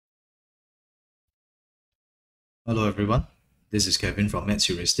Hello everyone, this is Kevin from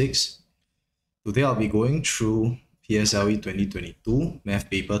Heuristics. Today I'll be going through PSLE 2022 Math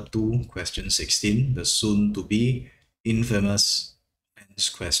Paper 2 Question 16, the soon-to-be infamous fence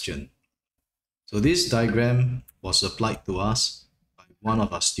question. So this diagram was applied to us by one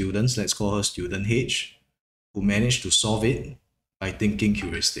of our students, let's call her student H, who managed to solve it by thinking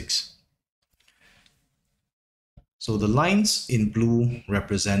heuristics. So the lines in blue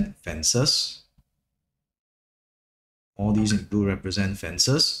represent fences. All these in blue represent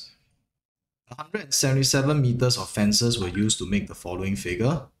fences. 177 meters of fences were used to make the following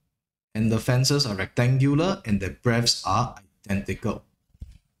figure, and the fences are rectangular and their breadths are identical.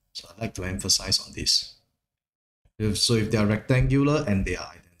 So I'd like to emphasize on this. If they are rectangular and they are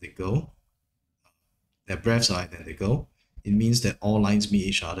identical, their breadths are identical, it means that all lines meet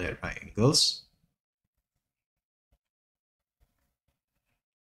each other at right angles.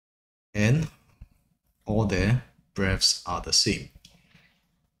 And all their breadths are the same.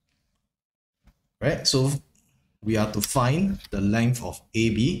 Right? So we are to find the length of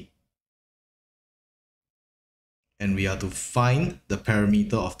AB, and we are to find the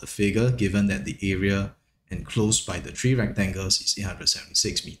perimeter of the figure given that the area enclosed by the three rectangles is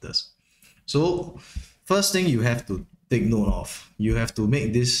 876 meters. So first thing you have to take note of, you have to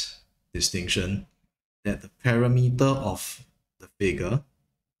make this distinction that the perimeter of the figure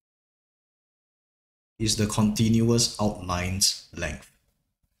is the continuous outline's length,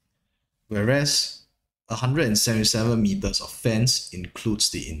 whereas 177 meters of fence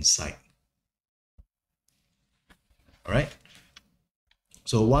includes the inside. All right.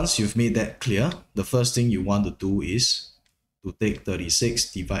 So once you've made that clear, the first thing you want to do is to take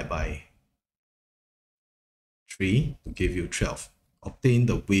 36 divided by 3 to give you 12. Obtain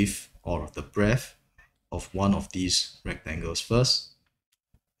the width or the breadth of one of these rectangles first.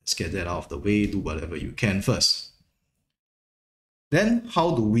 Let's get that out of the way, do whatever you can first. Then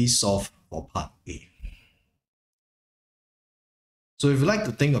how do we solve for part A? So if you'd like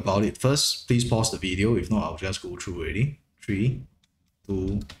to think about it first, please pause the video. If not, I'll just go through already. 3,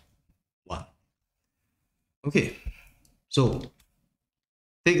 2, 1. Okay, so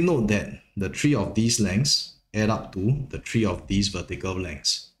take note that the 3 of these lengths add up to the 3 of these vertical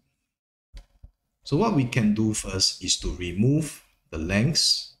lengths. So what we can do first is to remove the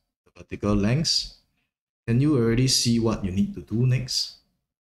lengths, the vertical lengths. Can you already see what you need to do next?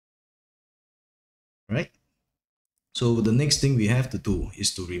 Right? So the next thing we have to do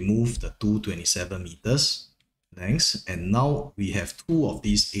is to remove the 227 meters lengths, and now we have 2 of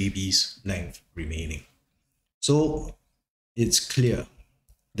these AB's length remaining. So it's clear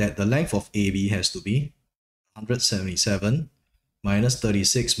that the length of AB has to be 177 minus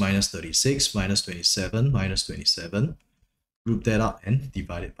 36 minus 36 minus 27 minus 27. Group that up and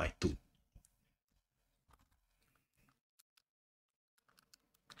divide it by 2.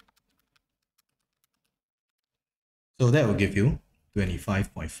 So that will give you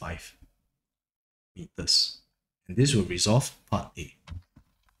 25.5 meters. And this will resolve part A.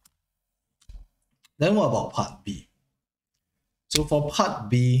 Then what about part B? So for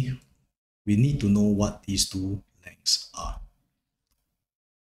part B, we need to know what these two lengths are.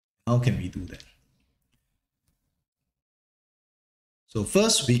 How can we do that? So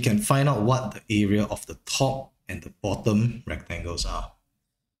first, we can find out what the area of the top and the bottom rectangles are.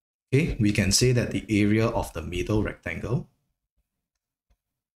 Okay, we can say that the area of the middle rectangle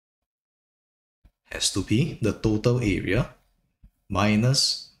has to be the total area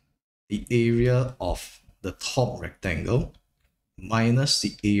minus the area of the top rectangle minus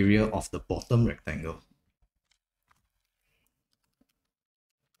the area of the bottom rectangle.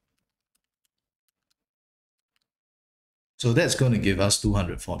 So that's going to give us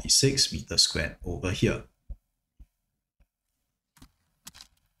 246 meters squared over here.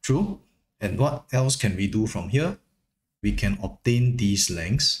 True. And what else can we do from here? We can obtain these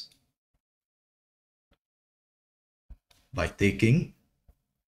lengths by taking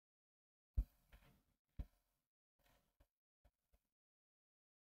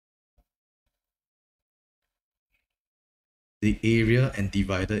the area and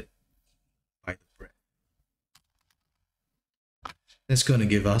divide it by the breadth. That's going to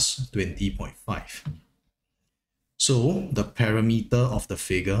give us 20.5. So the perimeter of the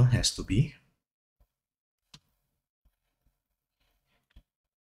figure has to be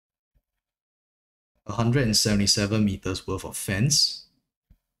 177 meters worth of fence.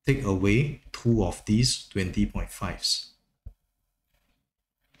 Take away 2 of these 20.5s.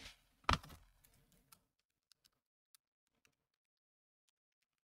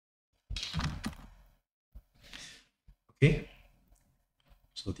 Okay,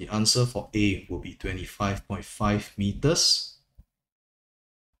 So the answer for A will be 25.5 meters.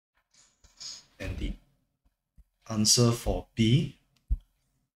 And the answer for B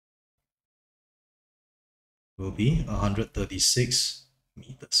will be 136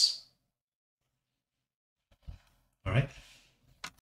 meters. All right.